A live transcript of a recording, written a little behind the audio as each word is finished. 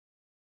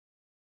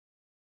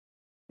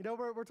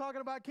We're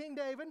talking about King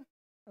David.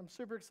 I'm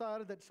super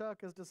excited that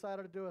Chuck has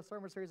decided to do a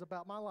sermon series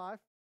about my life.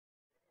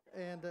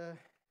 And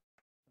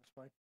that's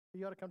fine.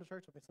 You ought to come to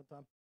church with me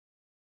sometime.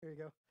 Here you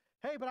go.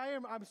 Hey, but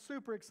I'm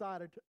super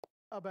excited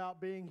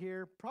about being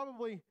here.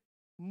 Probably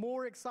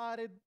more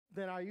excited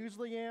than I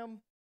usually am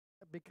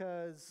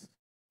because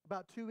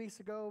about 2 weeks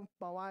ago,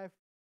 my wife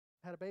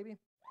had a baby.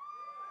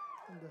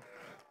 And,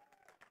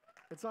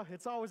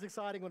 it's always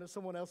exciting when it's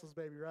someone else's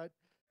baby, right?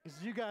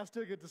 Because you guys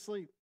still get to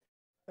sleep.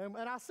 And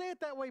I say it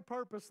that way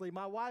purposely.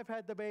 My wife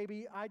had the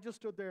baby. I just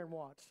stood there and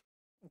watched,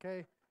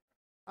 okay?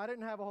 I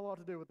didn't have a whole lot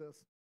to do with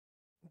this.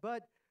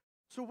 But,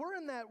 so we're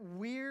in that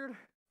weird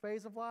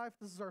phase of life.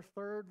 This is our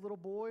third little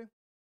boy.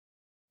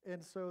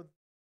 And so,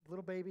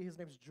 little baby, his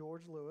name's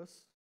George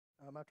Lewis,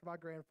 after my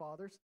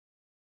grandfather's.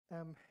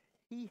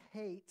 He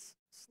hates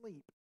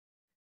sleep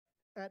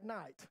at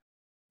night.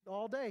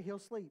 All day, he'll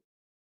sleep.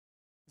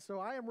 So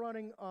I am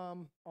running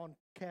on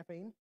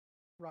caffeine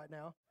right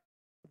now.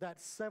 That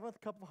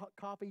 7th cup of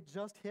coffee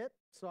just hit,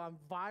 so I'm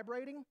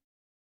vibrating.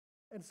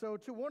 And so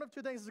one of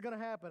two things is going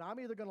to happen. I'm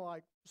either going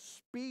to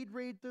speed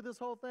read through this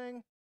whole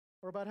thing,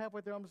 or about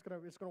halfway through,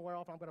 it's going to wear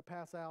off and I'm going to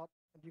pass out.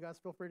 And you guys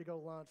feel free to go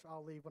to lunch.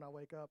 I'll leave when I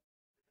wake up.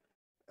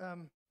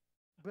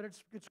 But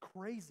it's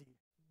crazy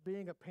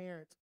being a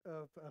parent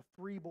of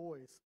 3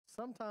 boys.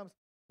 Sometimes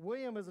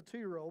William is a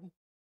 2-year-old.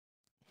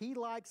 He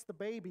likes the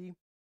baby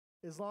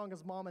as long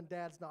as mom and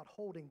dad's not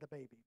holding the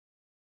baby.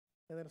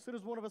 And then as soon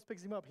as one of us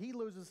picks him up, he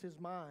loses his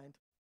mind.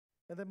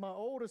 And then my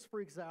oldest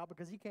freaks out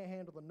because he can't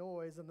handle the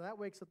noise, and that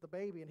wakes up the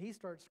baby, and he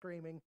starts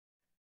screaming.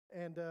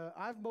 And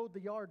I've mowed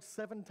the yard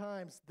 7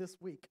 times this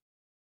week.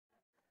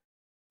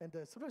 And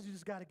sometimes you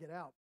just got to get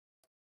out.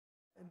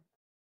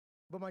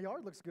 But my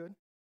yard looks good.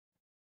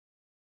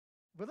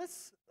 But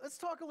let's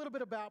talk a little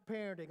bit about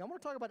parenting. I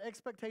want to talk about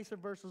expectation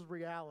versus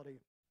reality.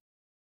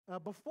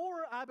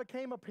 Before I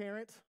became a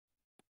parent,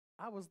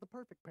 I was the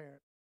perfect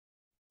parent.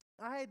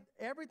 I had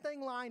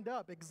everything lined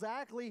up,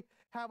 exactly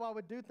how I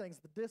would do things,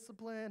 the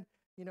discipline,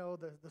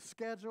 the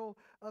schedule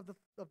of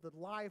the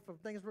life of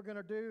things we're going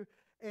to do.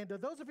 And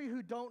those of you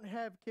who don't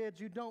have kids,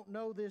 you don't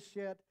know this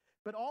yet,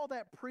 but all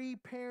that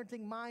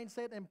pre-parenting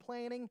mindset and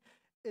planning,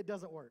 it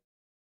doesn't work.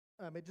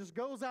 It just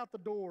goes out the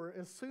door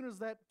as soon as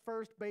that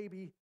first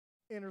baby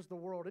enters the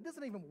world. It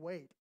doesn't even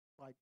wait.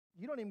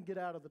 You don't even get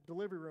out of the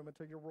delivery room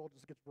until your world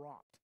just gets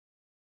rocked.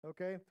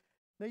 Okay?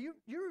 Now,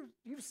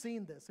 you've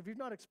seen this. If you've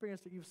not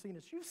experienced it, you've seen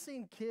this. You've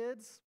seen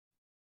kids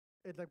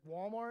at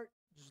Walmart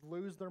just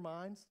lose their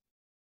minds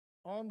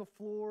on the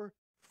floor,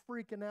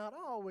 freaking out.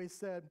 I always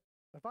said,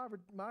 if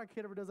my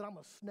kid ever does it, I'm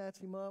going to snatch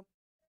him up.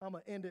 I'm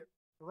going to end it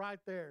right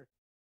there.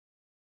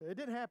 It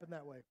didn't happen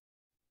that way.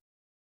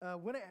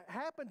 When it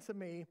happened to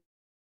me,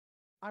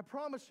 I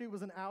promise you it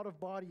was an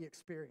out-of-body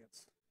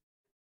experience.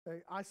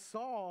 I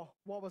saw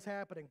what was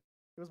happening.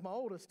 It was my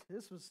oldest.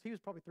 He was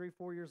probably 3,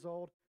 4 years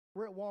old.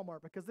 We're at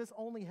Walmart because this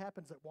only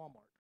happens at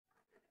Walmart.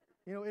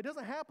 It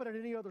doesn't happen at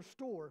any other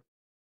store,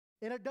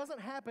 and it doesn't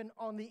happen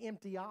on the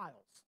empty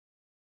aisles.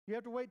 You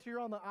have to wait till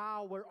you're on the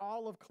aisle where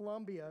all of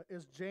Columbia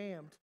is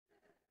jammed,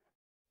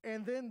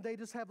 and then they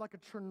just have a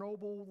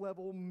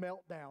Chernobyl-level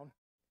meltdown.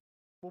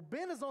 Well,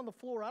 Ben is on the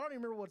floor. I don't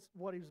even remember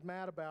what he was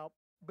mad about,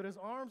 but his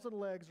arms and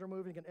legs are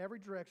moving in every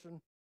direction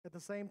at the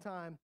same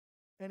time,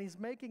 and he's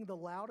making the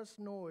loudest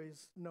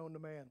noise known to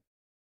man.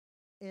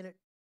 And it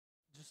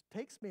just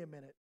takes me a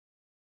minute.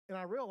 And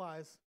I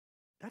realize,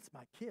 that's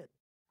my kid.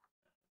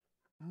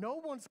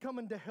 No one's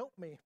coming to help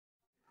me.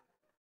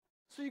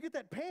 So you get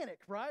that panic,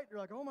 right? You're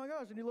like, oh my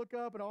gosh. And you look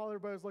up and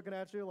everybody's looking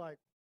at you like,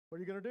 what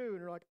are you going to do? And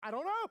you're like, I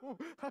don't know.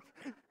 I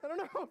don't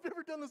know. I've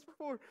never done this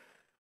before.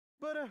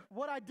 But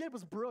what I did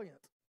was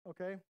brilliant,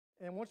 okay?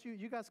 And once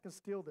you guys can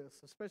steal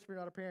this, especially if you're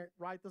not a parent,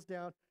 write this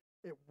down.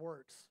 It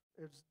works.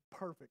 It's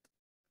perfect.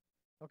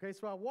 Okay,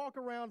 so I walk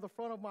around the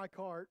front of my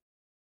cart,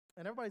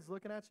 and everybody's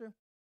looking at you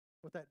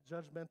with that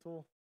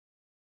judgmental,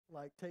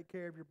 take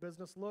care of your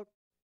business look.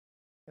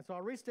 And so I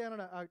reached down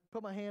and I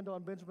put my hand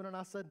on Benjamin and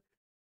I said,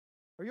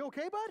 are you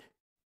okay,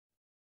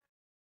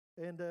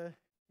 bud? And it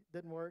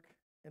didn't work.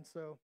 And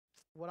so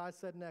what I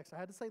said next, I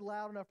had to say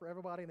loud enough for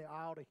everybody in the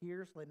aisle to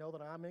hear so they know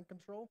that I'm in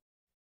control.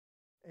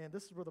 And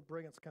this is where the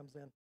brilliance comes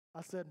in.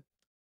 I said,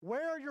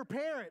 where are your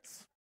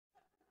parents?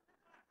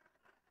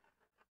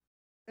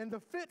 And the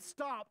fit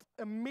stopped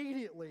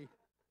immediately.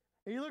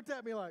 And he looked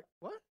at me like,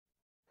 what?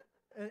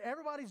 And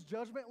everybody's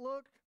judgment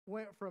look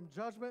went from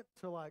judgment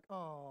to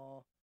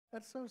oh,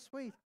 that's so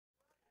sweet.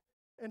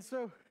 And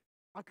so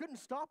I couldn't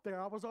stop there.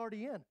 I was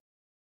already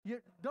in.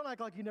 Don't act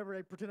like you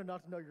never pretended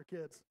not to know your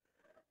kids.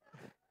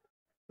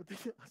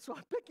 So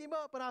I pick him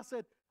up and I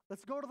said,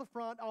 let's go to the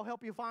front. I'll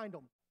help you find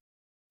them.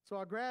 So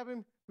I grab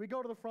him. We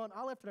go to the front.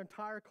 I left an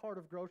entire cart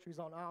of groceries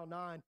on aisle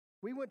 9.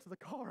 We went to the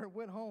car and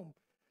went home.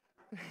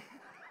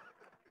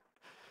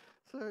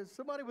 So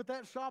somebody with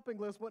that shopping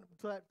list went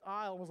to that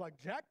aisle and was like,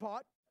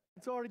 jackpot,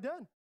 it's already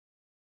done.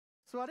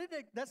 So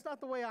that's not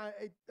the way I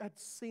had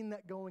seen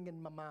that going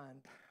in my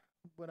mind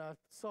when I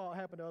saw it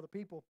happen to other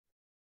people.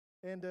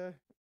 And,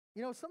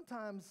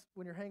 sometimes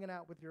when you're hanging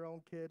out with your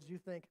own kids, you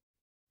think,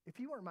 if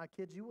you weren't my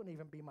kids, you wouldn't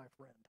even be my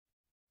friend.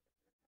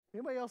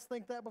 Anybody else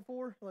think that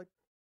before? Like,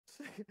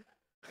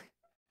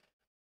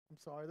 I'm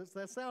sorry,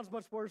 that sounds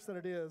much worse than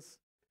it is.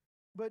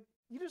 But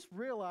you just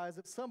realize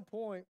at some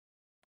point,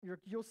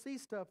 you'll see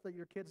stuff that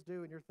your kids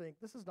do and you'll think,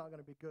 this is not going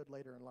to be good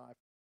later in life.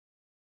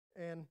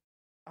 And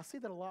I see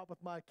that a lot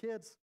with my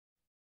kids.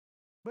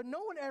 But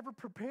no one ever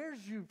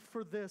prepares you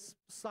for this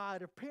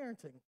side of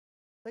parenting.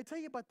 They tell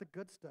you about the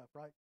good stuff,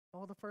 right?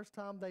 Oh, the first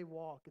time they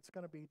walk, it's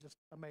going to be just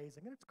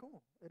amazing. And it's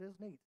cool. It is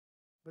neat.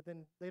 But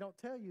then they don't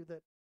tell you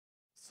that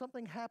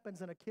something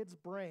happens in a kid's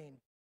brain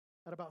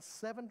at about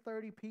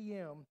 7:30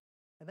 p.m.,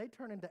 and they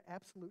turn into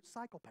absolute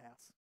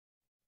psychopaths.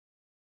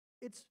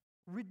 It's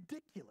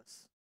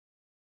ridiculous.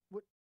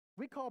 What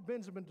we call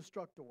Benjamin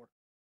Destructor.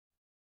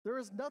 There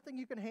is nothing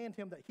you can hand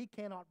him that he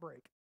cannot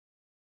break.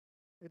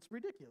 It's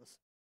ridiculous.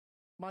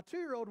 My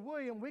 2-year-old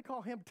William, we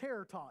call him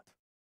Terror Tot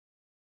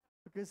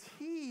because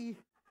he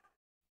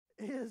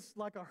is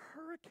like a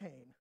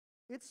hurricane.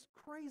 It's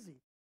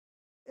crazy.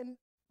 And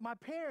my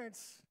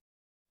parents,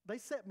 they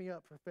set me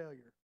up for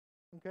failure,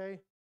 okay?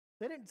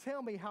 They didn't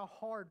tell me how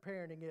hard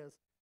parenting is.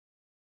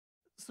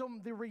 So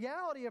the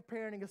reality of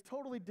parenting is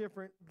totally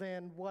different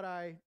than what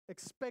I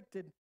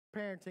expected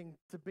parenting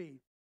to be.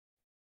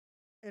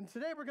 And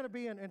today we're going to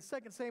be in 2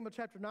 Samuel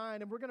chapter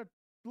 9, and we're going to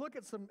look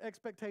at some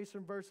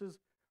expectation versus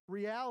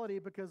reality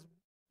because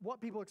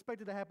what people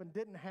expected to happen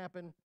didn't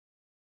happen,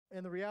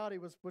 and the reality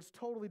was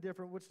totally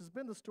different, which has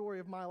been the story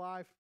of my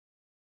life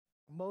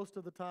most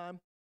of the time.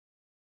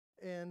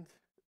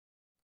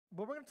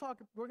 But we're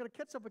going to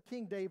catch up with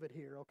King David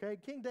here, okay?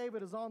 King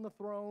David is on the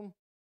throne.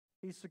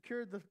 He's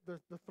secured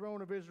the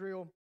throne of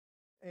Israel,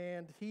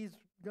 and he's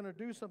going to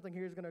do something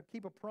here. He's going to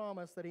keep a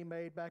promise that he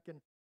made back in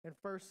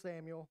 1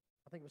 Samuel.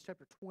 I think it was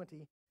chapter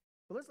 20.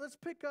 But let's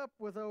pick up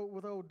with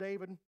old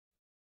David,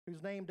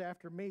 who's named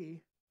after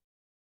me.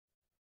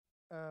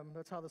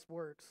 That's how this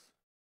works.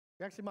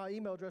 Actually, my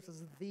email address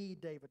is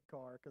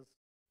thedavidcarr, because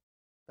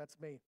that's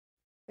me.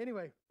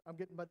 Anyway,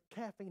 but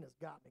caffeine has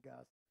got me,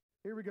 guys.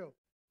 Here we go.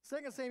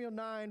 2 Samuel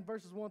 9,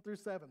 verses 1 through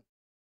 7.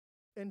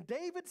 And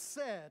David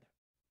said,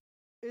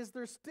 is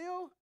there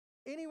still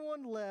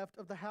anyone left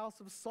of the house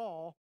of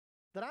Saul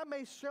that I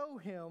may show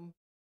him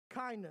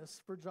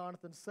kindness for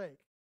Jonathan's sake?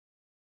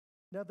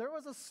 Now there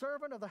was a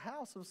servant of the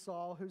house of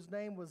Saul whose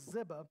name was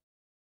Ziba,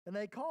 and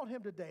they called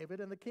him to David,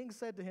 and the king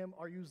said to him,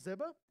 are you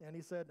Ziba? And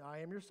he said, I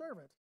am your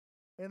servant.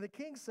 And the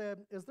king said,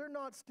 is there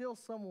not still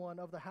someone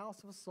of the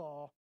house of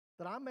Saul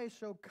that I may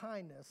show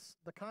kindness,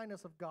 the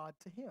kindness of God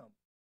to him?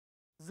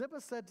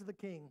 Ziba said to the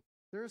king,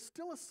 there is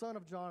still a son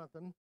of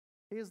Jonathan.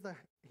 He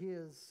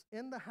is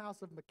in the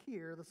house of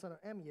Machir, the son of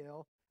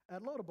Amiel,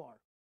 at Lodabar.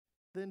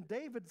 Then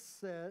David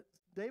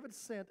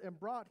sent and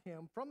brought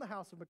him from the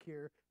house of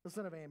Machir, the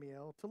son of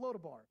Amiel, to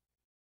Lodabar.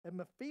 And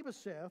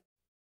Mephibosheth,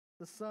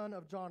 the son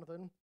of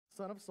Jonathan,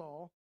 son of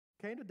Saul,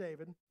 came to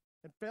David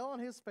and fell on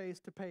his face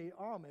to pay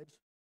homage.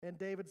 And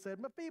David said,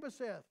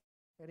 Mephibosheth.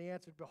 And he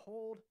answered,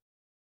 behold,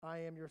 I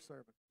am your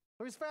servant.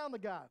 So he's found the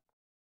guy.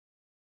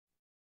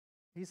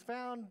 He's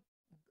found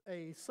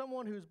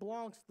someone who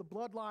belongs to the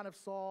bloodline of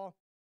Saul,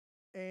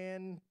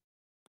 and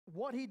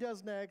what he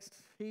does next,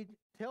 he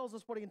tells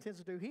us what he intends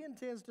to do. He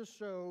intends to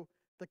show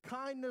the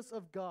kindness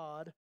of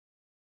God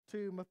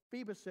to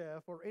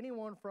Mephibosheth or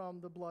anyone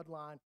from the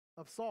bloodline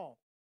of Saul.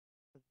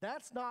 But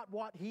that's not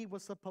what he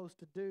was supposed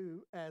to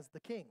do as the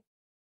king.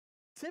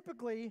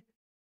 Typically,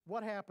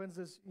 what happens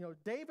is,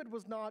 David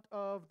was not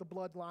of the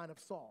bloodline of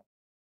Saul.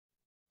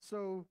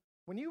 So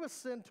when you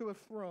ascend to a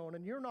throne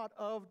and you're not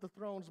of the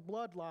throne's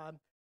bloodline,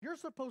 you're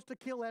supposed to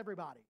kill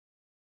everybody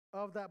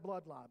of that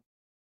bloodline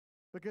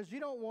because you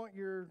don't want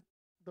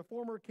the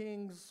former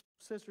king's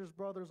sisters,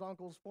 brothers,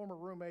 uncles, former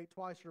roommate,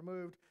 twice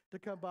removed, to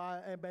come by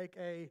and make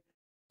a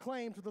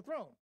claim to the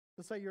throne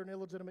to say you're an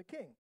illegitimate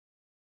king.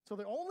 So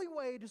the only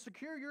way to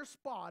secure your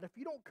spot, if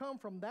you don't come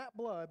from that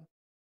blood,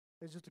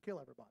 is just to kill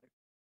everybody.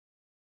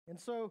 And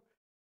so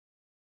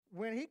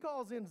when he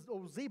calls in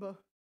Ziba,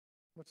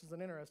 which is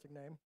an interesting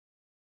name,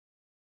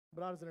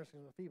 but not as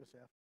interesting as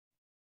Mephibosheth,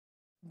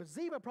 but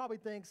Ziba probably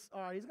thinks,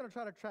 all right, he's going to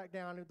try to track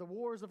down. The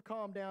wars have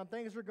calmed down.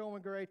 Things are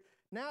going great.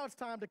 Now it's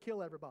time to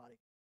kill everybody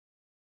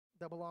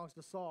that belongs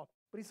to Saul.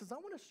 But he says, I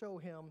want to show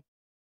him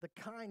the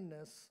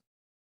kindness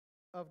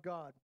of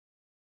God.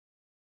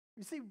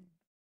 You see,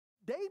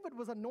 David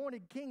was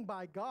anointed king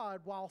by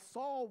God while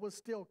Saul was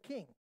still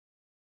king.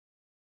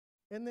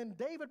 And then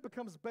David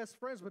becomes best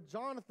friends with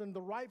Jonathan,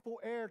 the rightful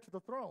heir to the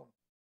throne.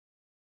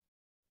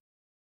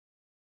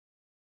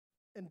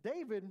 And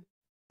David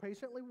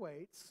patiently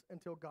waits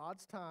until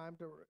God's time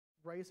to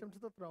raise him to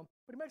the throne.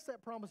 But he makes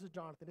that promise to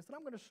Jonathan. He said,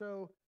 I'm going to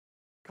show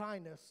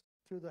kindness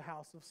to the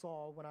house of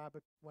Saul when I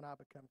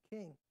become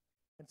king,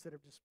 instead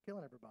of just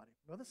killing everybody.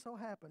 Well, this so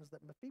happens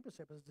that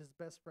Mephibosheth is his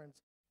best friend's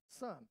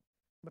son.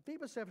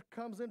 Mephibosheth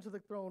comes into the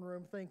throne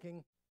room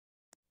thinking,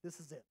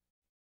 this is it.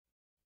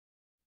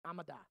 I'm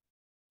going to die.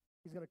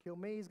 He's going to kill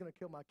me. He's going to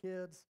kill my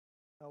kids.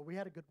 We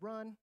had a good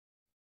run,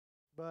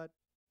 but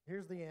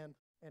here's the end.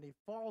 And he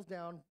falls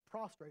down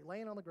prostrate,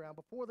 laying on the ground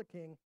before the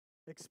king,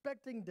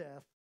 expecting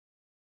death.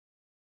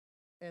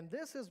 And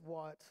this is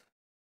what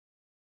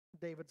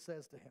David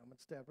says to him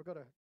instead. We'll go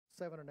to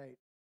 7 and 8.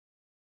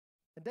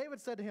 And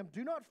David said to him,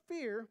 "Do not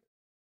fear,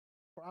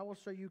 for I will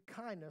show you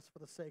kindness for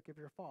the sake of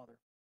your father,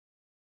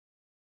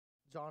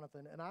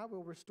 Jonathan, and I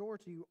will restore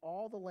to you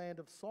all the land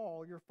of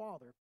Saul your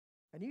father.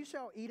 And you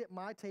shall eat at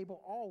my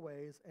table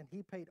always." And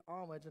he paid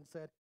homage and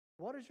said,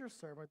 "What is your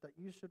servant that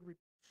you should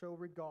show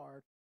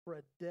regard for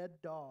a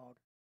dead dog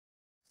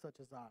such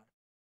as I?"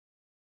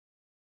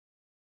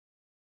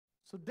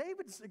 So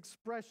David's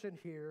expression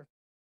here,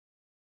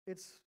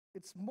 it's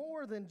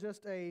more than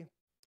just a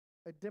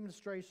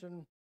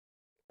demonstration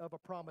of a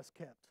promise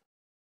kept.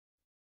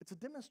 It's a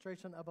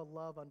demonstration of a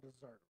love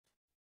undeserved.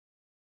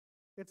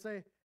 It's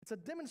a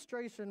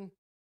demonstration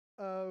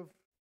of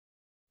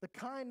the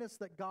kindness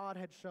that God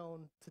had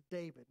shown to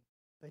David,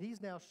 that he's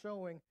now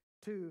showing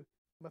to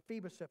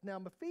Mephibosheth. Now,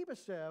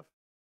 Mephibosheth,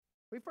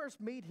 we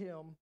first meet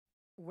him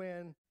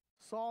when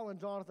Saul and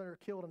Jonathan are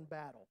killed in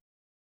battle,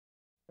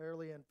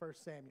 early in 1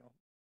 Samuel.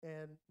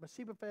 And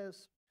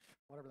Mephibosheth,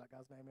 whatever that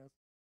guy's name is,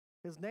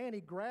 his nanny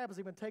grabs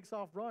him and takes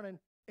off running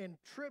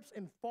and trips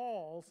and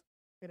falls,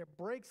 and it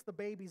breaks the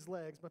baby's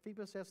legs,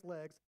 Mephibosheth's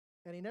legs,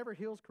 and he never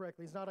heals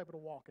correctly. He's not able to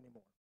walk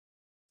anymore.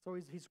 So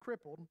he's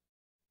crippled,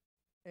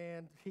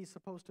 and he's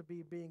supposed to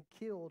be being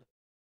killed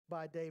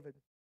by David.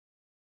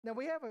 Now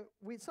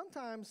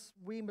sometimes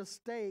we make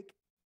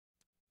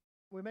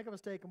a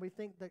mistake and we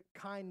think that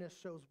kindness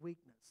shows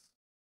weakness.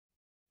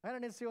 I had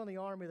an NCO in the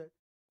Army that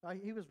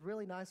he was a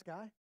really nice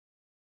guy,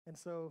 and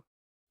so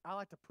I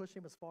like to push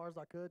him as far as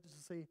I could just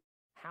to see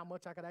how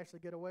much I could actually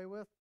get away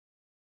with.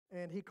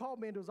 And he called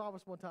me into his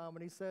office one time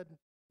and he said,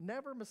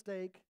 "Never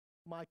mistake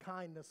my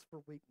kindness for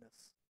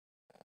weakness."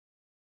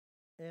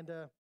 And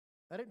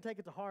I didn't take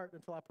it to heart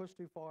until I pushed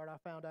too far and I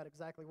found out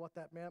exactly what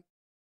that meant.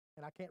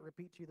 And I can't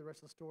repeat to you the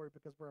rest of the story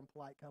because we're in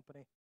polite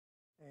company,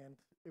 and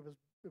it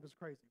was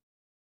crazy.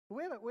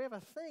 But we have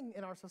a thing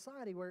in our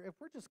society where if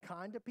we're just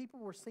kind to people,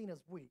 we're seen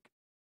as weak.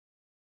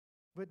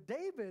 But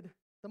David,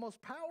 the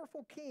most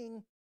powerful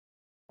king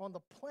on the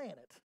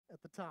planet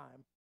at the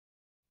time,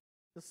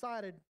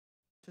 decided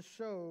to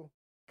show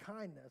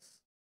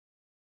kindness.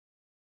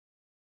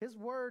 His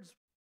words,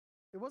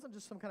 it wasn't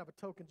just some kind of a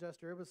token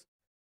gesture. It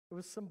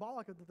was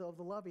symbolic of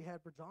the love he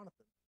had for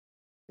Jonathan.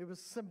 It was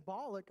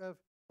symbolic of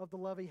the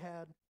love he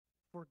had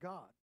for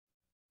God.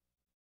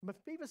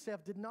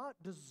 Mephibosheth did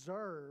not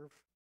deserve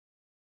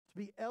to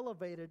be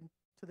elevated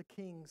to the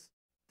king's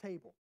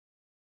table.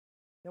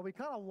 Now, we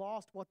kind of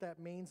lost what that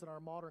means in our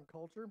modern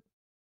culture.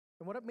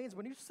 And what it means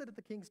when you sit at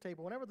the king's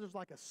table, whenever there's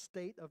like a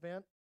state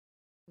event,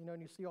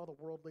 and you see all the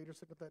world leaders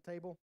sitting at that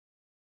table,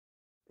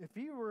 if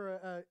you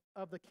were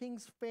of the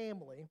king's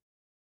family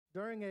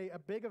during a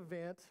big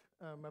event,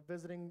 a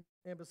visiting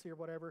embassy or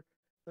whatever,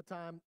 the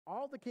time,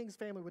 all the king's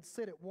family would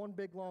sit at one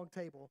big long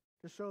table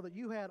to show that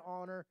you had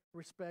honor,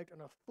 respect,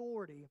 and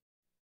authority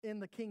in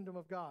the kingdom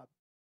of God.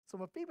 So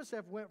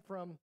Mephibosheth went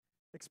from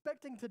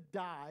expecting to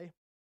die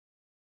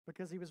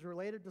because he was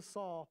related to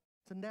Saul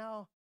to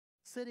now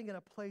sitting in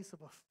a place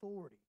of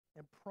authority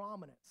and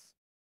prominence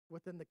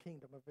within the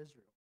kingdom of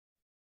Israel.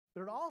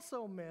 But it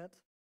also meant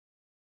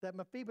that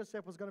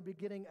Mephibosheth was going to be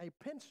getting a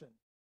pension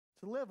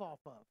to live off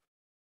of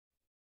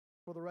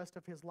for the rest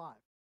of his life.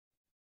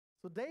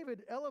 So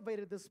David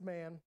elevated this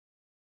man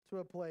to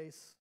a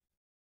place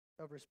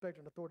of respect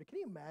and authority. Can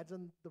you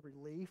imagine the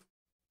relief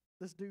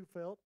this dude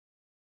felt?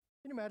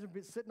 Can you imagine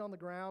sitting on the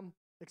ground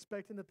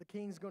expecting that the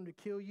king's going to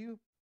kill you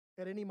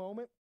at any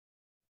moment,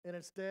 and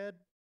instead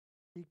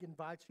he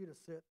invites you to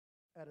sit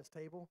at his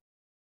table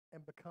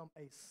and become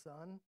a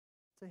son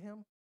to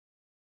him?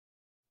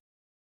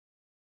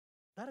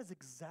 That is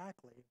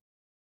exactly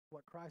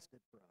what Christ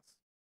did for us.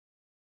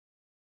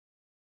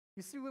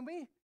 You see, when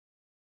we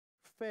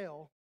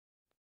fell,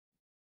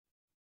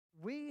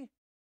 we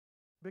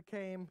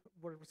became,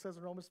 what it says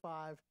in Romans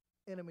 5,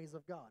 enemies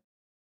of God.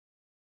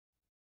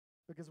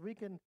 Because we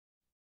can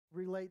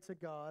relate to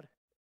God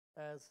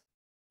as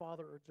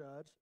Father or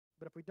Judge,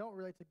 but if we don't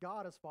relate to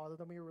God as Father,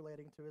 then we are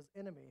relating to his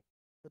enemy,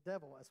 the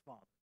devil, as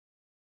Father.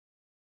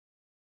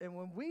 And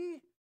when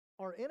we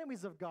are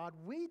enemies of God,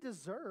 we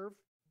deserve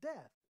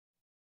death.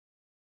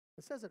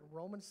 It says it in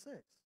Romans 6,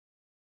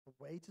 the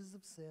wages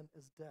of sin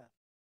is death,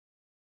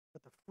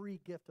 but the free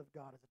gift of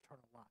God is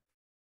eternal life.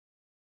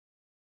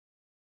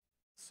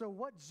 So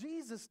what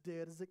Jesus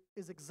did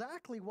is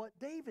exactly what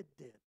David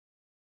did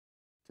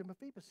to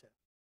Mephibosheth.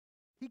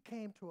 He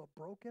came to a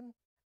broken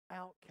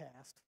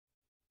outcast,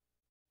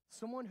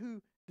 someone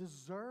who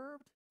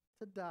deserved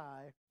to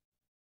die,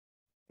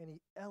 and he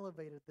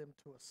elevated them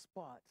to a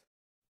spot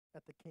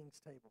at the king's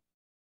table.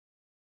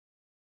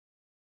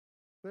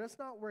 But that's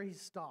not where he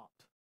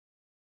stopped.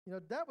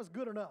 That was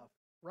good enough,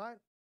 right?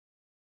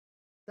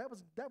 That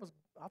was.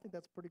 I think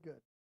that's pretty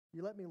good.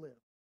 You let me live.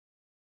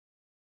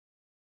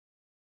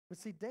 But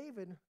see,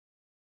 David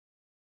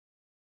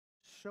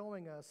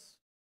showing us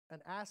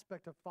an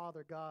aspect of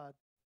Father God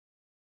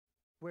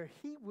where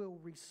he will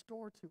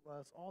restore to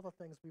us all the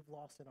things we've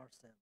lost in our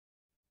sin.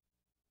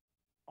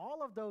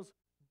 All of those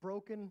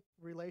broken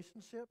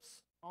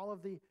relationships, all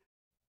of the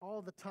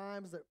all the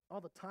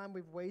time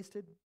we've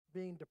wasted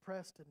being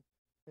depressed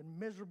and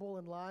miserable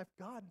in life,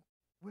 God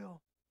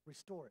will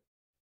restore it.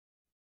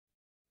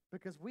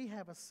 Because we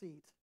have a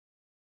seat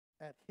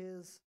at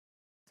his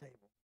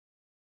table.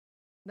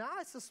 Now,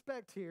 I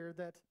suspect here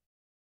that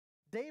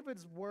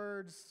David's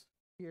words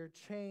here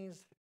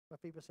changed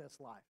Mephibosheth's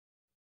life.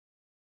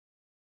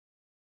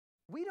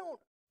 We don't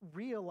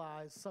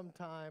realize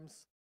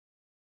sometimes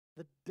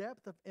the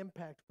depth of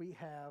impact we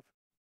have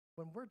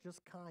when we're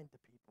just kind to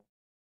people.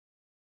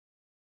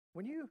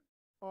 When you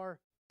are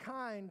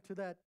kind to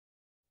that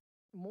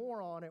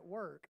moron at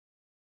work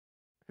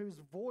whose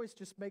voice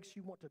just makes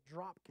you want to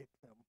drop kick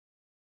them.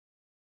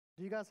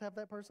 Do you guys have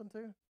that person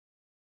too?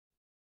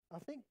 I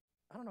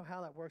don't know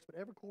how that works, but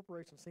every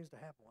corporation seems to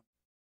have one.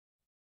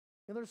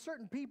 And there's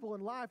certain people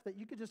in life that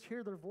you could just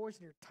hear their voice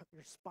and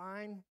your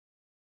spine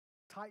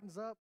tightens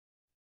up,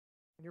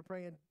 and you're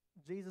praying,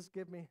 Jesus,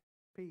 give me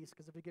peace,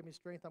 because if you give me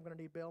strength, I'm going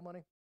to need bail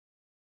money.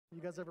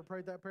 You guys ever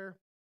prayed that prayer?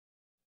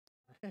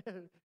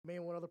 Me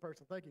and one other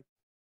person. Thank you.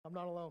 I'm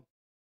not alone.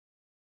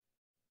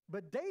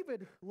 But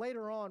David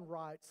later on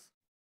writes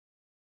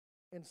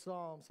in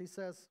Psalms, he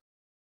says,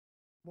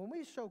 when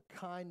we show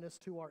kindness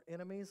to our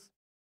enemies,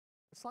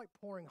 it's like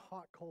pouring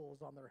hot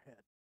coals on their head.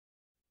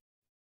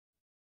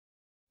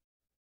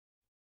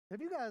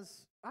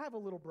 I have a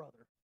little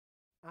brother.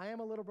 I am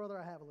a little brother,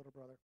 I have a little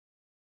brother.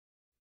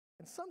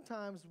 And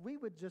sometimes we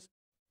would just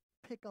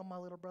pick on my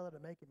little brother to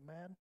make him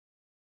mad.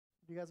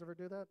 Do you guys ever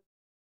do that?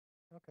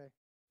 Okay.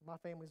 My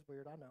family's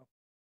weird, I know.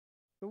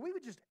 But we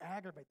would just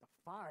aggravate the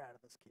fire out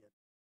of this kid.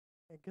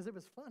 Because it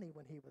was funny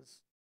when he would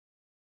just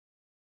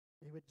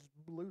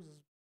lose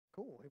his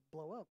cool. He'd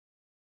blow up.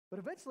 But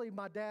eventually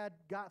my dad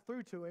got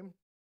through to him,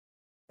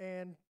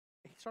 and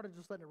he started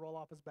just letting it roll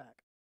off his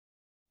back.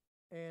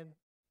 And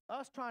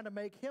us trying to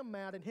make him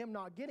mad and him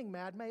not getting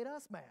mad made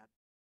us mad.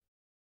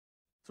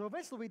 So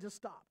eventually we just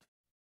stopped.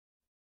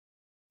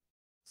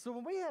 So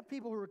when we have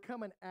people who are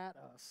coming at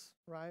us,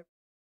 right?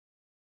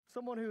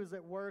 Someone who's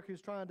at work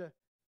who's trying to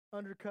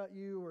undercut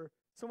you, or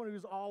someone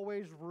who's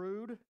always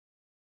rude,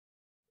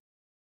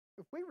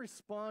 if we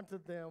respond to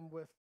them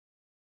with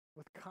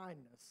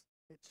kindness,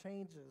 it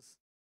changes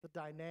the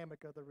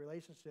dynamic of the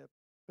relationship,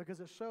 because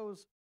it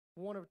shows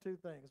one of two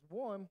things.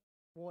 Two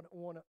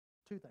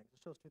things.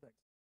 It shows two things.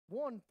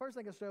 First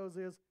thing it shows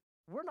is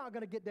we're not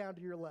going to get down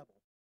to your level.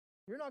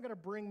 You're not going to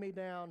bring me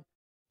down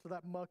to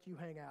that muck you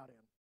hang out in.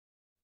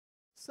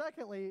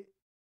 Secondly,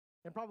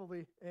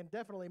 and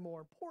definitely more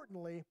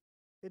importantly,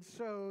 it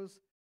shows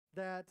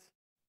that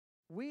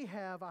we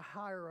have a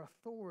higher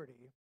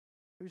authority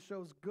who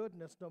shows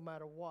goodness no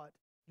matter what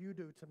you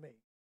do to me.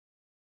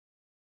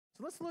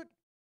 So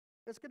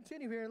let's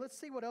continue here, and let's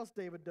see what else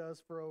David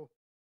does for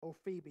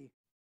Phoebe.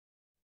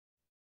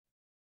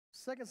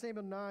 2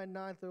 Samuel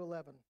 9 through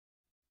 11.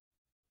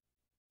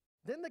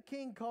 Then the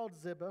king called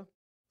Ziba,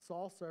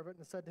 Saul's servant,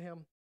 and said to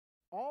him,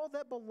 all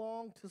that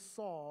belonged to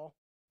Saul,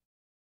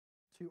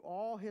 to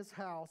all his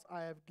house,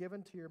 I have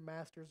given to your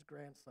master's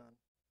grandson.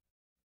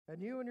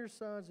 And you and your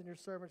sons and your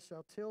servants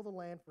shall till the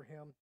land for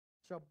him,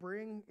 shall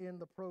bring in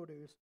the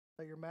produce,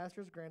 that your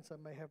master's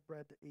grandson may have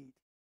bread to eat.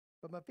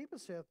 But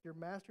Mephibosheth, your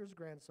master's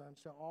grandson,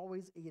 shall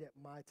always eat at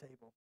my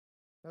table.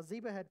 Now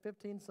Ziba had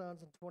 15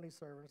 sons and 20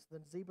 servants.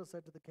 Then Ziba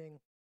said to the king,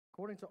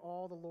 according to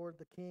all the Lord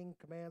the king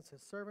commands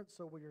his servant,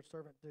 so will your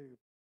servant do.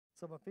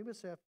 So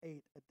Mephibosheth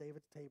ate at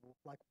David's table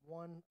like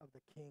one of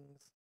the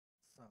king's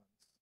sons.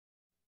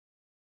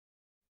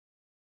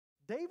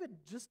 David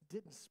just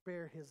didn't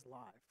spare his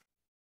life.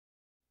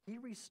 He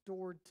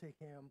restored to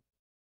him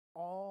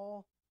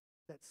all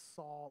that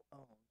Saul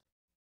owned.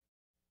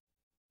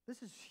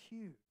 This is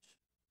huge.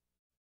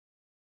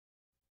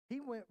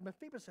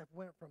 Mephibosheth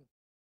went from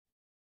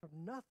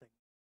nothing,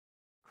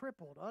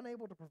 crippled,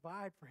 unable to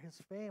provide for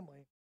his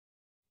family,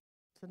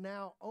 to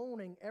now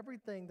owning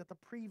everything that the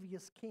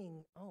previous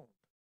king owned.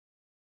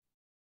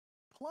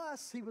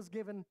 Plus, he was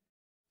given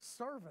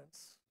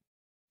servants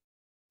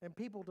and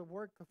people to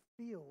work the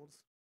fields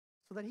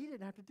so that he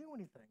didn't have to do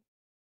anything.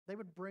 They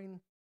would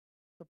bring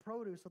the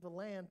produce of the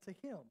land to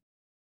him.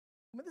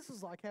 I mean, this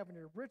is like having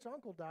your rich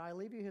uncle die,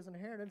 leave you his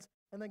inheritance,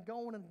 and then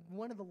going and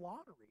winning the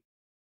lottery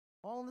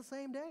all in the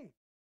same day.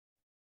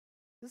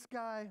 This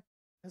guy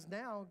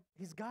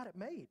he's got it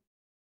made.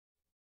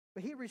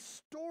 But he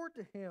restored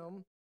to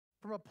him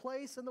from a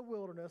place in the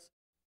wilderness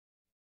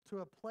to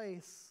a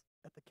place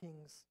at the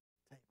king's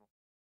table.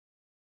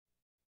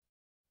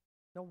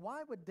 Now,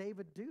 why would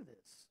David do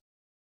this?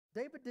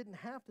 David didn't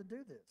have to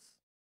do this.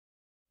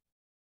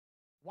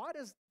 Why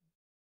does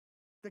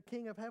the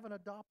King of Heaven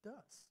adopt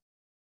us?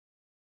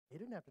 He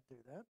didn't have to do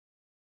that.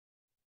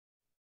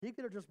 He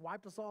could have just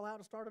wiped us all out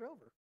and started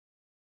over.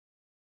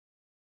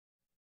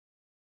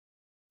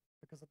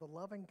 Because of the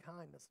loving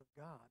kindness of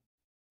God,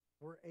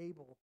 we're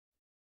able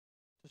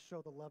to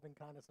show the loving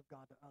kindness of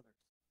God to others.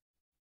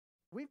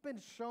 We've been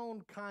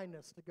shown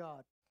kindness to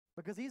God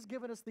because he's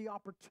given us the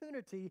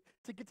opportunity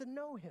to get to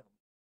know him,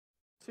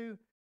 to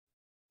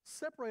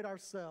separate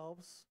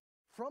ourselves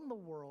from the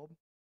world,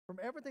 from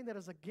everything that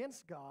is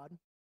against God,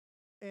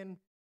 and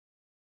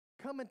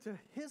come into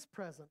his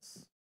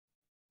presence.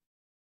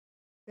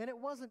 And it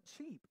wasn't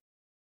cheap.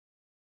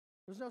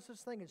 There's no such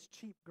thing as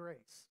cheap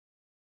grace.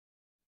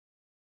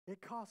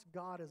 It cost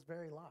God his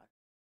very life.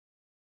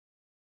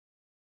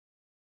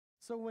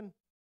 So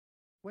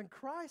when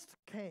Christ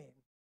came,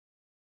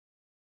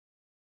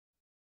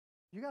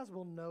 you guys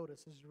will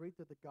notice as you read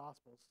through the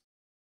Gospels,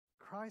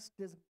 Christ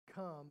didn't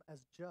come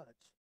as judge.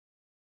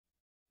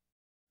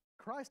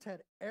 Christ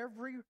had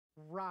every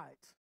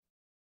right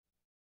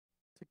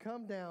to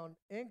come down,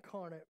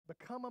 incarnate,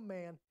 become a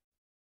man,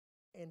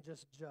 and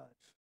just judge.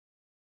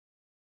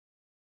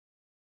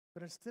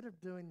 But instead of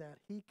doing that,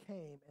 he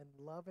came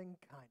in loving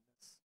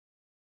kindness,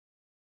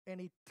 and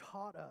he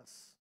taught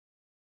us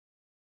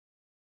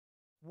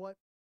what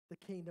the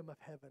kingdom of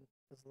heaven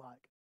is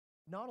like.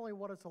 Not only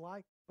what it's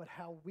like, but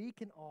how we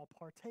can all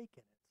partake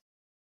in it,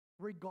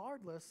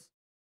 regardless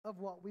of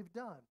what we've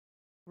done,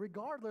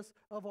 regardless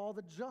of all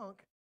the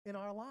junk in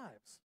our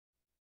lives.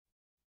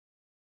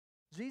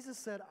 Jesus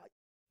said,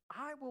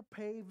 I will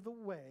pave the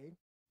way,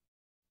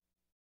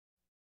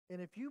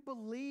 and if you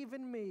believe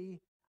in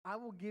me, I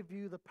will give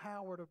you the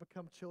power to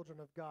become children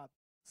of God.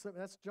 So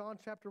that's John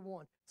chapter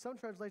 1. Some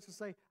translations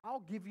say, I'll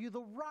give you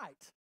the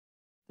right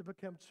to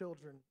become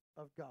children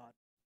of God.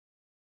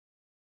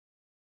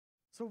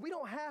 So we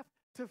don't have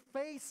to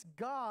face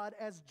God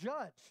as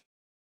judge.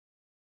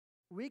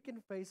 We can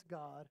face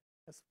God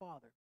as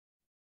Father.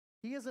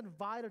 He has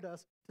invited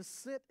us to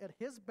sit at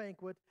his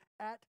banquet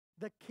at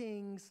the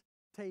king's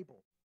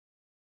table.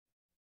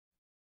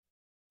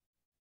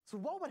 So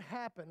what would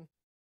happen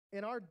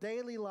in our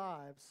daily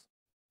lives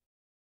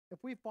if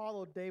we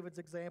followed David's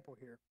example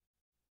here?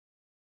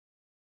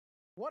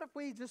 What if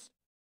we just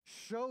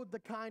showed the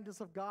kindness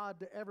of God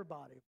to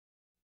everybody?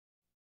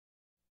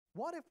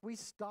 What if we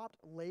stopped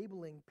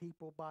labeling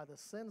people by the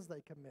sins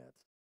they commit?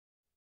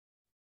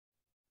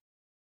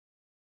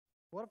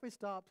 What if we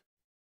stopped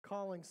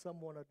calling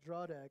someone a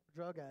drug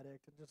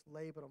addict and just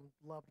labeled them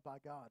loved by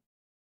God?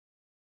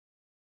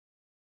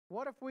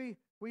 What if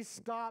we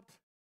stopped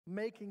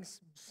making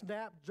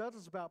snap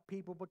judgments about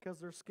people because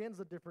their skin's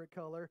a different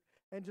color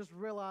and just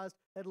realized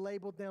and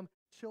labeled them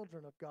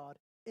children of God,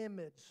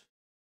 image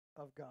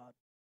of God?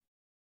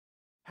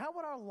 How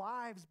would our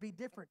lives be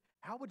different?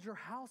 How would your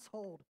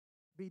household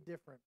be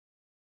different?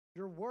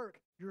 Your work,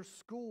 your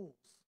schools.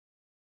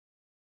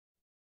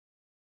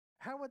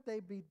 How would they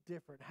be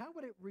different? How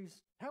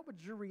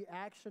would your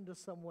reaction to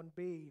someone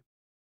be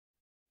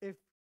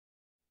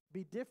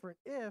different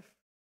if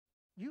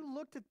you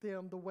looked at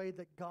them the way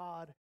that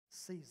God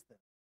sees them?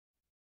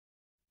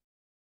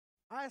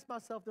 I ask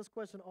myself this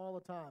question all the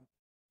time.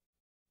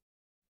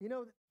 You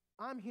know,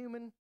 I'm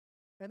human,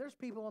 and there's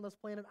people on this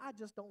planet I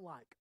just don't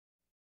like.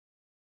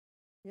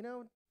 You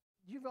know,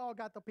 you've all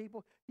got the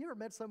people. You ever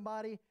met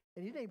somebody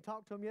and you didn't even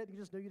talk to them yet, and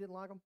you just knew you didn't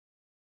like them?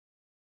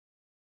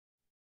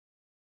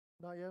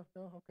 Not yet?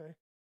 No? Okay.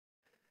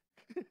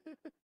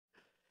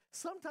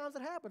 Sometimes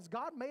it happens.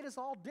 God made us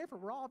all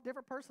different. We're all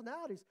different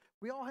personalities.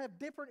 We all have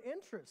different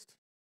interests.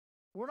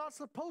 We're not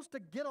supposed to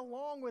get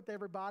along with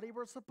everybody.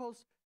 We're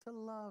supposed to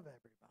love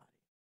everybody.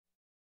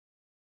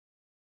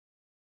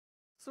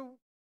 So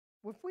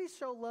if we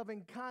show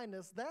loving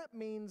kindness, that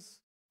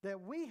means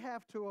that we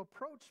have to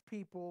approach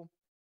people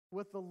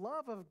with the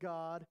love of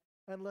God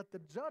and let the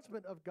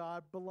judgment of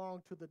God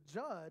belong to the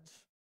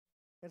judge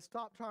and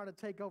stop trying to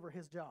take over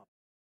his job.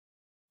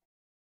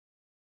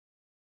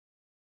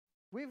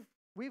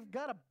 We've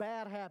got a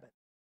bad habit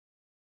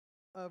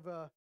of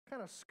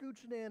kind of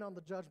scooching in on the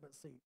judgment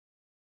seat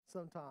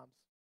sometimes.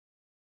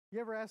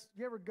 You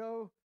ever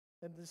go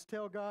and just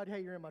tell God,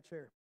 hey, you're in my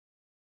chair.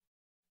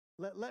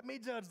 Let me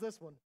judge this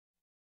one.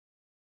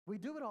 We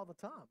do it all the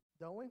time,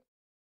 don't we?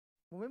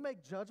 When we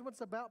make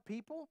judgments about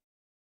people,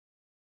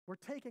 we're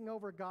taking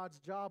over God's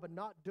job and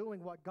not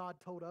doing what God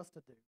told us to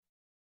do.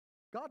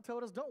 God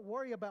told us, don't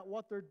worry about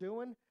what they're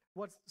doing,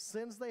 what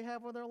sins they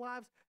have in their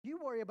lives. You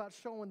worry about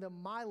showing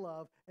them my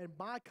love and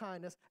my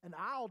kindness, and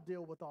I'll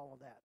deal with all of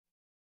that.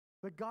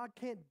 But God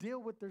can't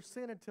deal with their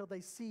sin until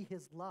they see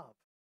his love.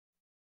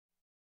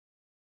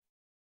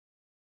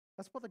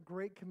 That's what the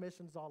Great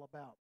Commission's all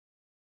about.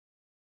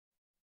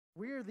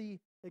 We are the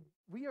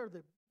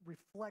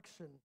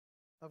reflection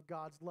of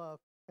God's love,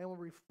 and we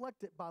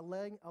reflect it by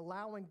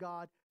allowing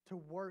God to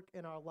work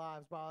in our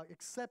lives, by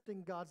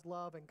accepting God's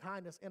love and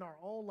kindness in our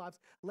own lives,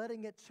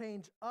 letting it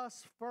change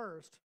us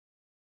first,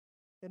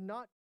 and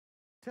not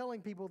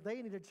telling people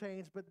they need to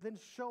change, but then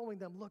showing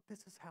them, look, this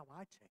is how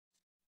I change.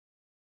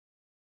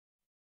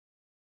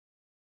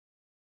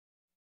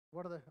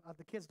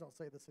 The kids don't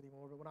say this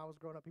anymore, but when I was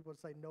growing up, people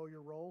would say, know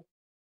your role.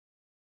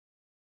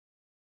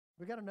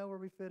 We got to know where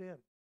we fit in.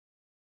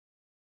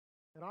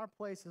 And our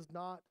place is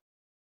not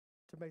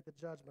to make the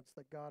judgments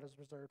that God has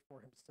reserved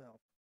for himself.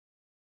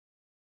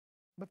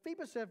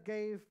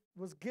 Mephibosheth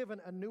was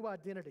given a new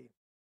identity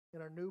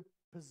and a new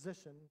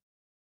position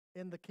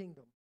in the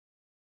kingdom.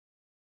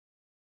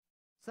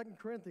 2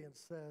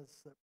 Corinthians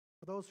says that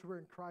for those who are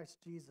in Christ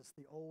Jesus,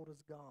 the old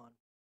is gone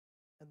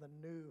and the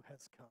new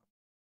has come.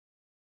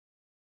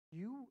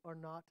 you are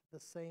not the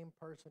same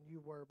person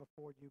you were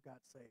before you got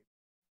saved.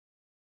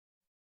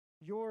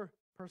 Your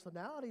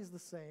personality is the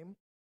same,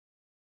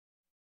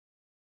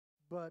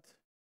 but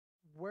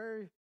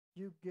where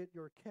you get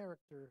your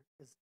character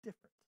is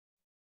different.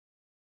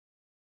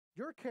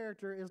 Your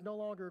character is no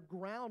longer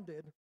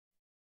grounded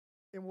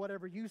in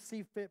whatever you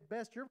see fit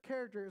best. Your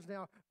character is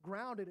now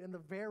grounded in the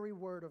very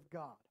word of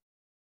God,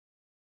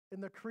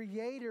 in the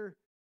creator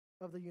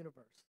of the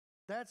universe.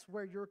 That's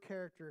where your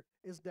character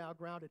is now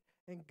grounded.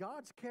 And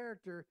God's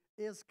character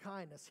is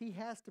kindness. He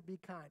has to be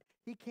kind.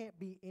 He can't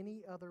be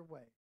any other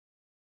way.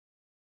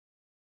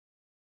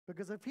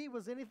 Because if he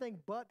was anything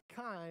but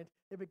kind,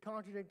 it would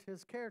contradict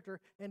his character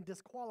and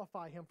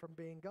disqualify him from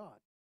being God.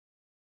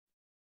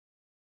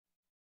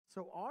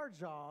 So our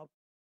job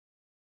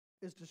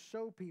is to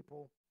show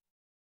people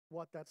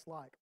what that's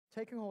like,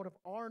 taking hold of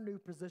our new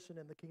position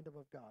in the kingdom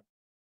of God.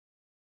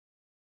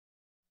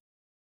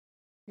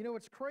 You know,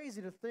 it's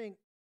crazy to think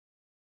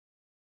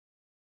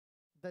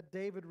that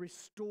David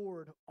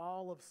restored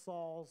all of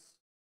Saul's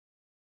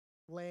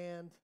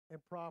land and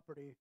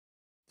property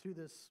to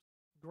this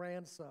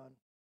grandson.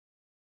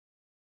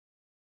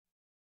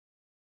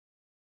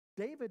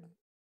 David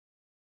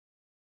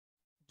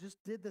just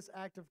did this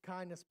act of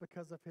kindness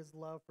because of his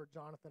love for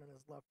Jonathan and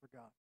his love for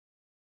God.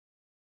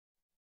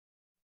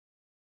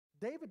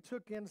 David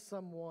took in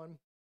someone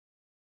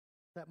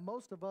that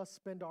most of us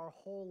spend our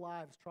whole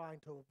lives trying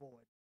to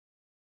avoid.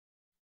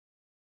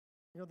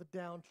 You know, the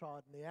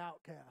downtrodden, the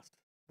outcast,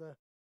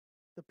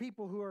 the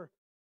people who are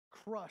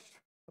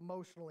crushed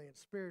emotionally and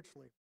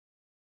spiritually.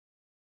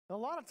 A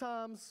lot of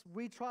times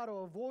we try to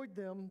avoid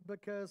them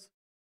because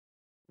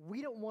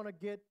we don't want to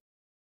get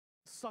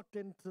sucked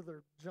into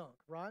their junk,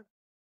 right?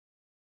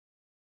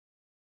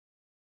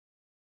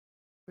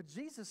 But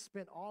Jesus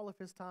spent all of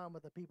his time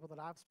with the people that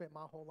I've spent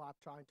my whole life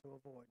trying to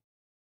avoid.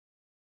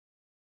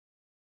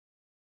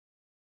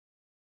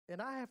 And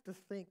I have to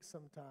think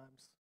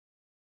sometimes,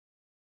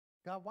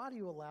 God, why do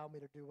you allow me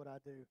to do what I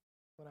do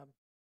when I'm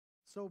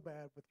so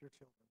bad with your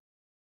children?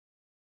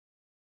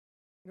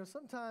 You know,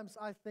 sometimes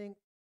I think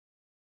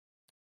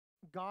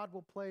God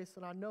will place,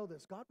 and I know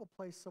this, God will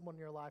place someone in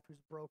your life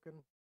who's broken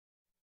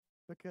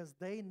because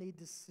they need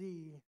to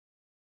see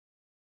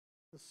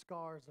the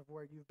scars of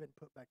where you've been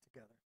put back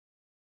together.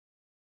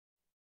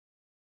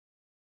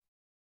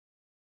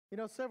 You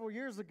know, several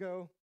years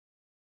ago,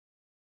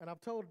 and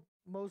I've told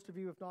most of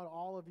you, if not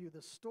all of you,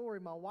 this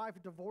story, my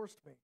wife divorced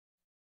me.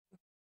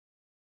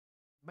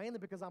 Mainly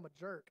because I'm a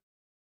jerk,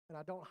 and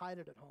I don't hide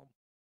it at home.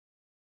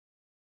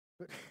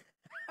 But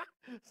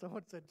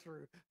someone said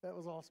true. That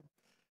was awesome.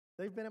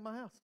 They've been at my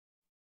house.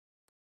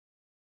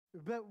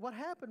 But what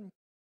happened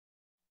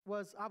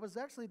was I was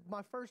actually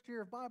my first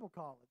year of Bible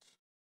college.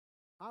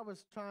 I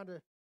was trying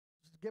to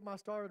get my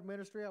start in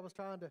ministry. I was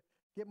trying to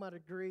get my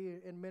degree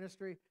in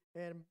ministry,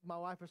 and my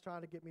wife was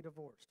trying to get me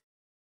divorced.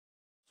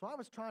 So I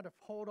was trying to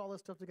hold all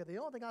this stuff together. The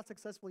only thing I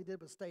successfully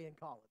did was stay in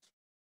college.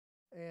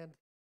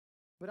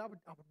 But I would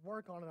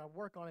work on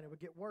it, it would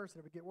get worse, and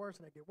it would get worse,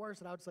 and it would get worse,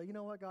 and I would say, you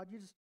know what, God,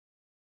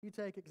 you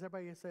take it, because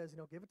everybody says,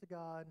 give it to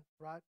God,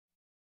 right?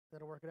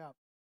 That'll work it out.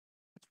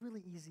 It's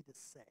really easy to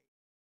say.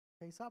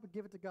 Okay, so I would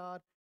give it to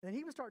God, and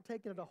he would start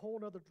taking it a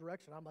whole other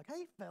direction. I'm like,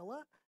 hey,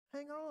 fella,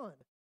 hang on.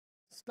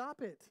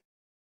 Stop it.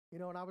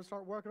 And I would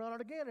start working on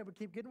it again. It would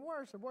keep getting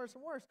worse and worse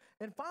and worse.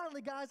 And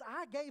finally, guys,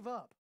 I gave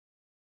up.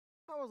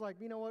 I was like,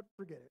 you know what?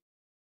 Forget it.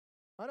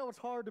 I know it's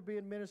hard to be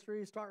in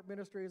ministry, start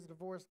ministry as a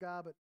divorced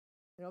guy, but,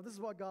 if this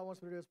is what God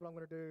wants me to do, it's what I'm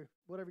going to do.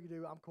 Whatever you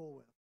do, I'm cool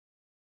with.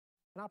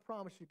 And I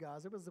promise you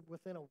guys, it was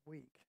within a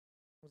week.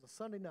 It was a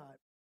Sunday night.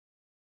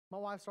 My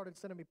wife started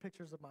sending me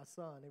pictures of my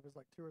son. He was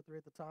like 2 or 3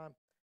 at the time.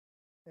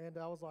 And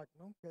I was like,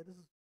 okay, this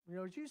is,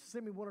 she used to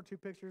send me 1 or 2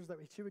 pictures that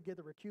she would get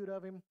that were cute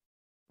of him.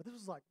 But this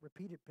was like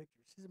repeated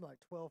pictures. She sent me like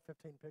 12,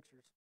 15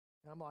 pictures.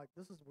 And I'm like,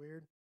 this is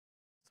weird.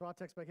 So I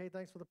text back, hey,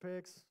 thanks for the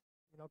pics.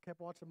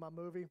 Kept watching my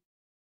movie.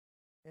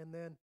 And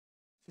then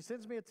she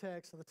sends me a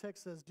text, and the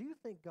text says, do you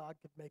think God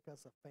could make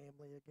us a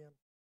family again?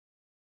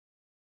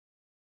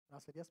 And I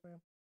said, yes,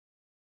 ma'am.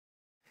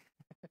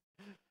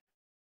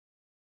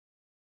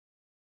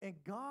 And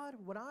God,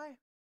 when I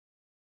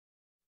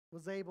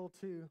was able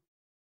to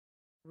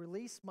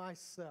release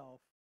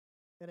myself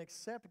and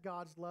accept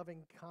God's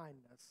loving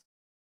kindness,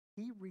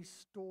 he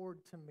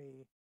restored to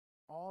me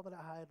all that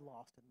I had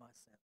lost in my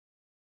sin.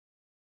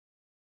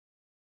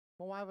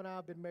 My wife and I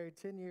have been married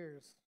 10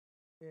 years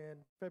in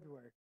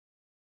February.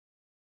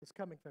 It's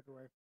coming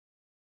February.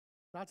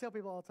 And I tell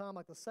people all the time,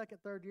 like the second,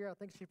 third year, I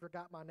think she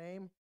forgot my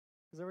name.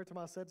 Because every time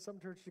I said something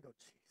to her, she'd go,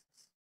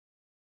 Jesus.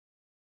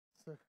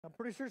 So I'm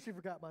pretty sure she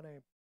forgot my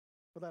name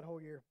for that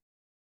whole year.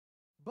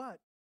 But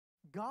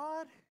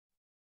God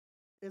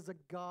is a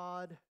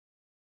God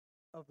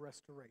of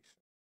restoration.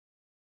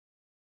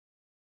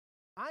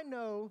 I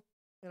know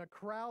in a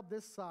crowd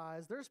this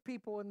size, there's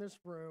people in this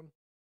room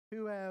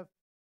who have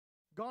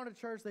gone to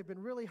church, they've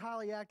been really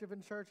highly active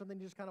in church, and then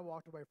just kind of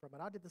walked away from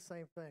it. I did the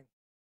same thing.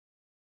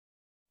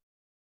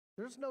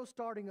 There's no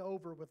starting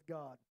over with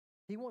God.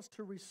 He wants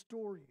to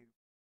restore you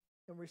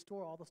and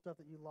restore all the stuff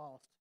that you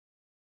lost.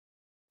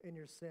 in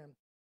your sin.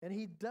 And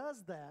he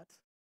does that.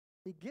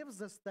 He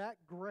gives us that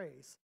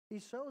grace. He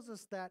shows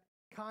us that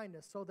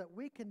kindness so that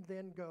we can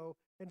then go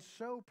and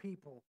show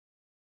people,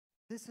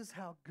 this is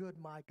how good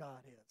my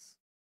God is.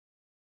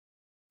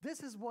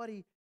 This is what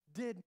he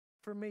did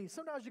for me.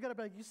 Sometimes you got to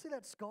be like, you see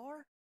that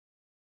scar?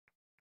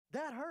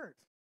 That hurt.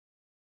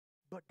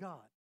 But God.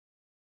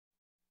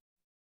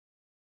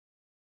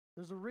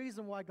 There's a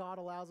reason why God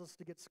allows us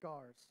to get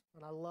scars,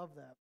 and I love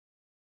that.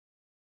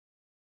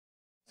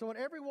 So in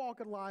every walk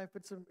of life,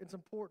 it's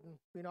important.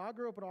 You know, I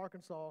grew up in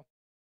Arkansas,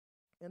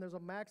 and there's a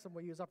maxim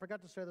we use. I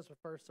forgot to share this with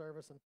first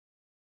service, and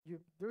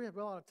we have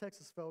a lot of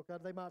Texas folk.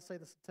 They might say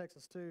this in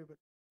Texas too, but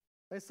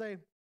they say,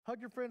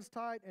 hug your friends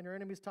tight and your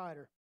enemies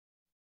tighter.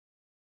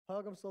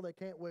 Hug them so they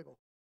can't wiggle.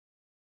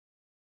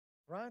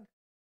 Right? And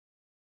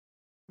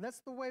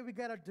that's the way we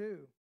got to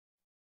do.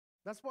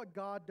 That's what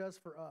God does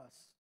for us.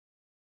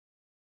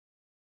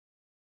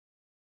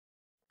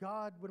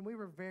 God, when we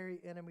were very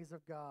enemies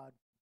of God,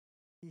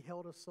 he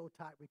held us so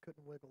tight we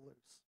couldn't wiggle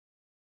loose.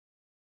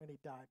 And he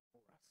died for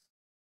us.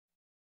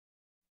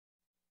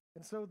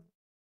 And so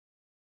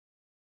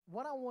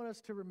what I want us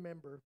to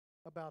remember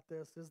about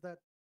this is that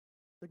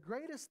the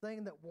greatest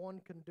thing that one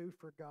can do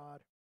for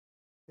God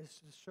is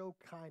to show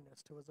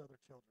kindness to his other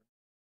children.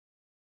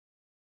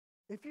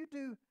 If you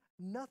do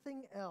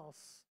nothing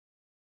else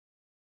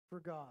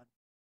for God,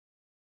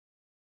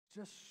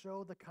 just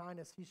show the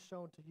kindness he's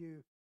shown to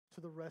you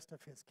to the rest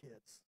of his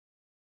kids.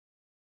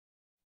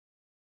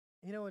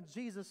 You know, when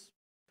Jesus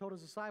told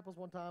his disciples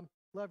one time,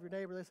 love your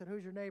neighbor, they said,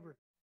 who's your neighbor?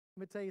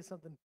 Let me tell you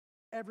something.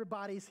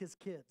 Everybody's his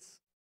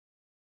kids.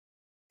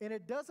 And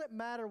it doesn't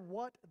matter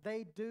what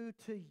they do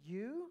to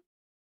you.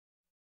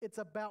 It's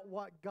about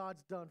what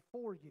God's done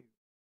for you.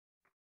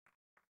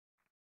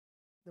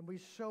 Then we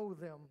show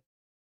them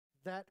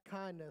that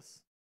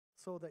kindness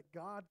so that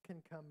God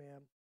can come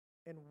in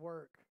and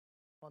work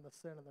on the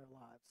sin in their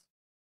lives.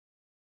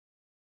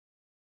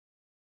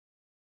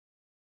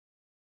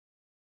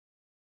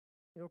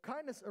 You know,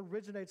 kindness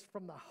originates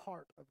from the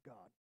heart of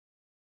God.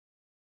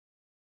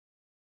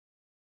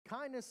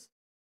 Kindness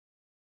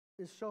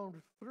is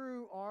shown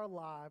through our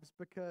lives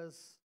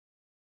because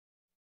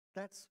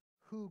that's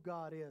who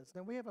God is.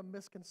 Now, we have a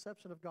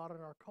misconception of God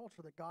in our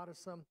culture that God is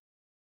some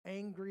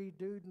angry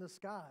dude in the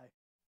sky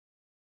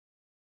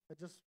that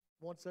just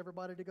wants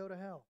everybody to go to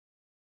hell.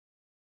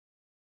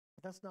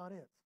 But that's not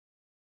it.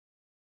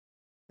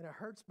 And it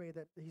hurts me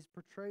that he's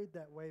portrayed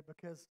that way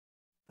because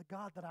the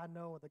God that I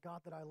know and the God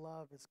that I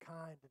love is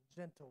kind and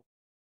gentle.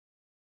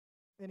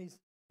 And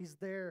he's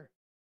there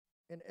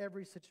in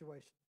every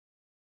situation.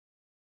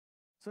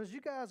 So as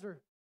you guys are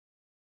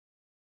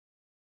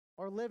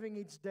living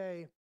each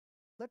day,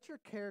 let your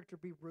character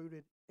be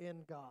rooted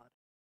in God.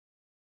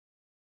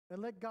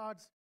 And let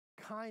God's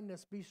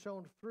kindness be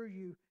shown through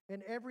you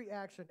in every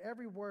action,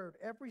 every word,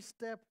 every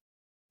step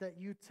that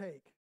you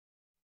take.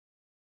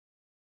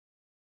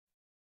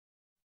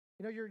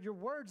 You know, your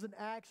words and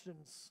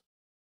actions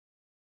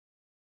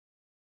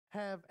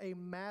have a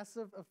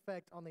massive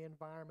effect on the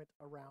environment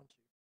around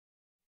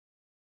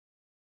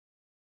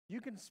you.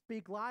 You can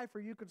speak life or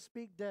you can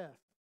speak death.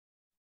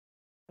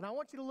 And I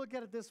want you to look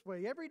at it this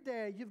way. Every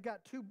day you've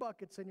got two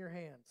buckets in your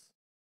hands.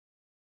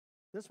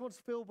 This one's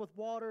filled with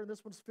water and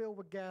this one's filled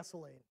with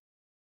gasoline.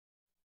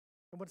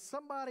 And when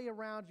somebody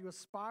around you is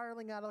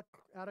spiraling out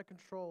of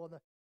control and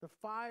the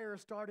fire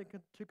is starting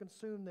to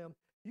consume them,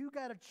 you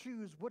got to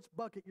choose which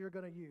bucket you're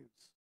going to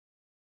use.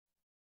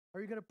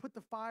 Are you going to put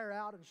the fire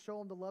out and show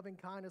them the loving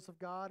kindness of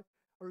God?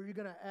 Or are you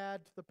going to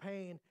add to the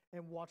pain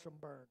and watch them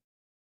burn?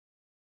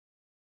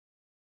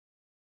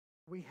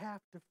 We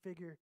have to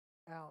figure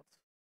out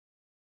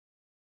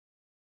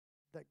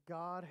that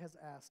God has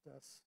asked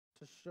us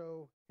to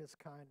show his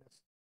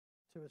kindness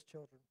to his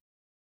children.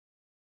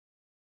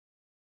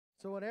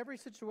 So in every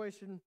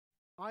situation,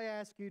 I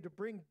ask you to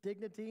bring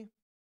dignity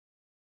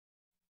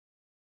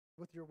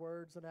with your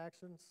words and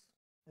actions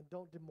and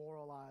don't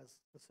demoralize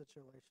the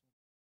situation.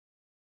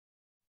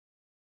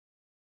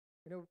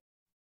 You know,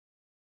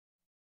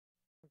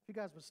 if you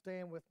guys would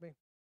stand with me,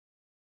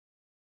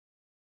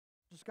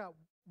 just got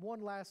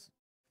one last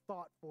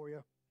thought for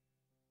you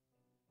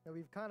that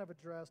we've kind of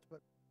addressed, but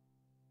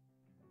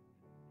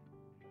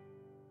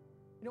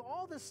you know,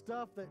 all this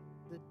stuff that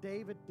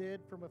David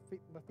did for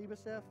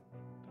Mephibosheth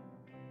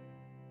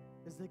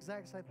is the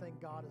exact same thing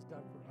God has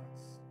done for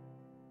us.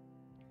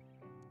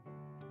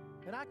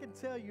 And I can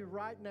tell you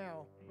right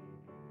now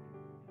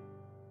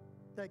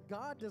that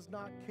God does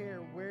not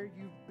care where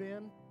you've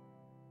been,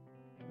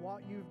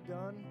 what you've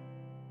done,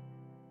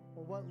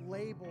 or what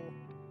label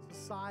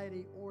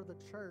society or the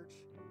church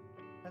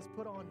has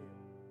put on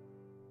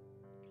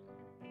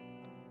you.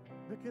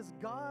 Because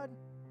God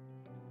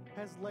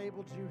has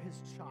labeled you his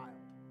child.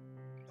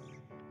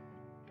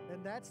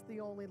 And that's the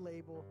only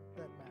label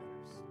that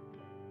matters.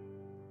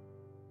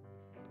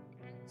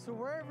 So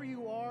wherever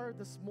you are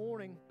this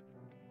morning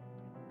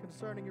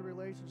concerning your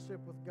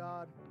relationship with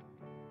God,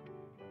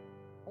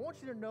 I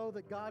want you to know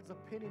that God's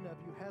opinion of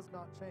you has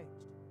not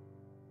changed.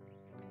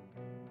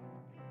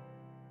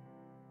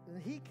 And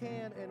he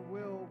can and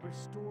will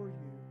restore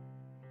you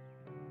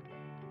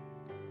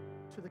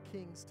to the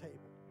King's table.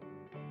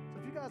 So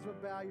if you guys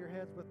would bow your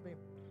heads with me.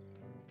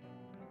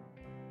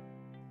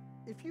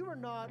 If you are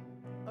not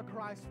a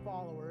Christ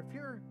follower, if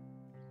you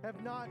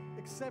have not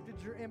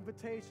accepted your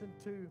invitation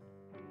to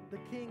the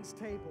King's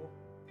table,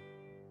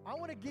 I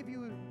want to give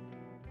you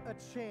a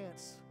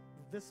chance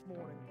this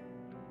morning.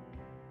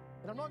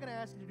 And I'm not going to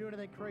ask you to do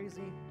anything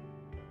crazy.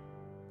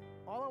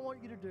 All I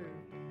want you to do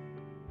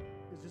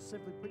is just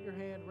simply put your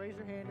hand, raise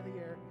your hand in the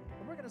air,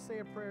 and we're going to say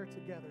a prayer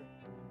together.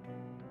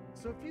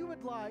 So if you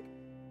would like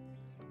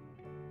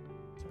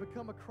to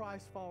become a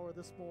Christ follower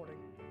this morning,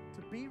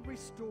 to be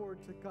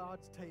restored to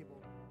God's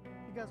table,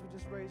 you guys would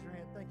just raise your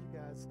hand. Thank you,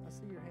 guys. I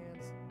see your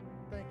hands.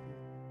 Thank you.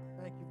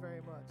 Thank you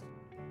very much.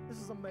 This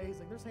is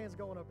amazing. There's hands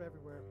going up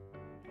everywhere.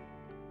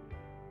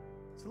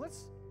 So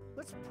let's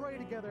pray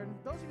together. And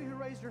those of you who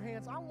raised your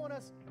hands, I want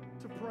us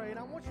to pray, and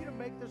I want you to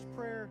make this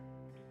prayer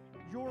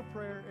your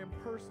prayer and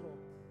personal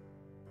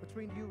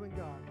between you and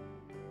God.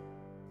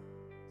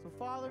 So,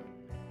 Father,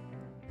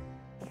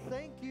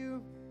 thank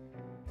you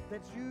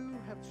that you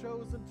have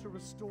chosen to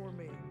restore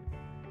me,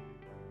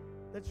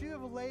 that you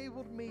have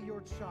labeled me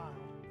your child.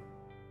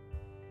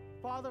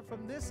 Father,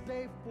 from this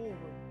day forward,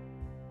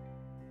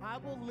 I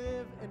will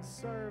live and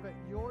serve at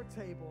your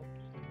table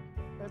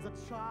as a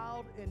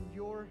child in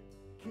your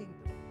kingdom.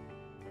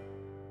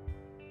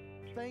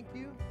 Thank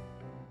you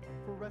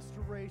for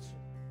restoration.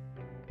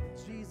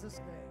 In Jesus'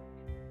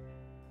 name,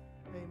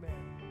 amen.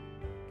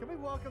 Can we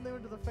welcome them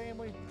into the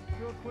family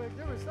real quick?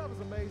 That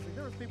was amazing.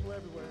 There was people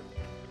everywhere.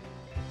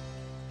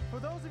 For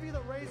those of you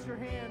that raised your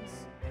hands,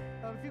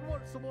 if you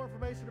want some more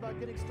information about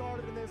getting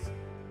started in this,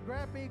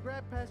 grab me,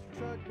 grab Pastor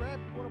Chuck, grab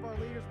one of our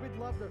leaders. We'd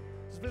love to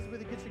just visit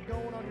with you, get you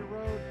going on your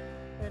road,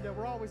 and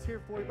we're always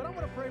here for you. But I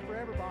want to pray for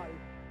everybody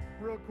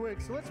real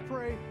quick. So let's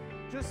pray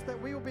just that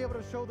we will be able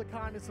to show the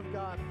kindness of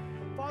God.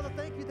 Father,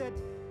 thank you that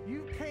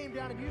you came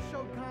down and you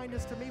showed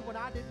kindness to me when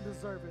I didn't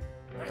deserve it.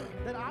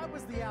 That I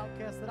was the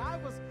outcast, that I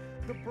was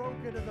the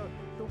broken and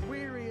the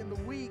weary and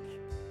the weak.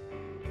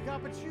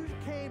 God, but you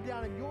came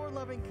down in your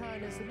loving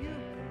kindness and you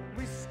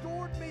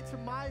restored me to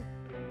my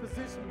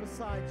position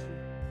beside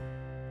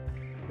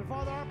you. And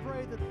Father, I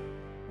pray that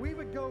we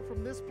would go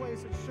from this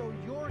place and show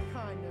your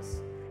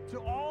kindness to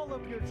all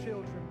of your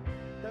children,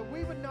 that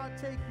we would not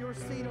take your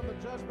seat on the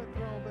judgment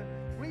throne, but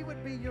we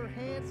would be your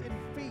hands and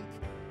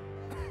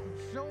feet,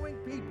 showing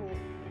people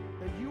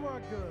that you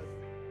are good.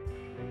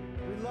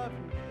 We love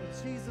you.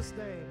 In Jesus'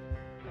 name,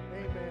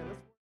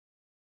 amen.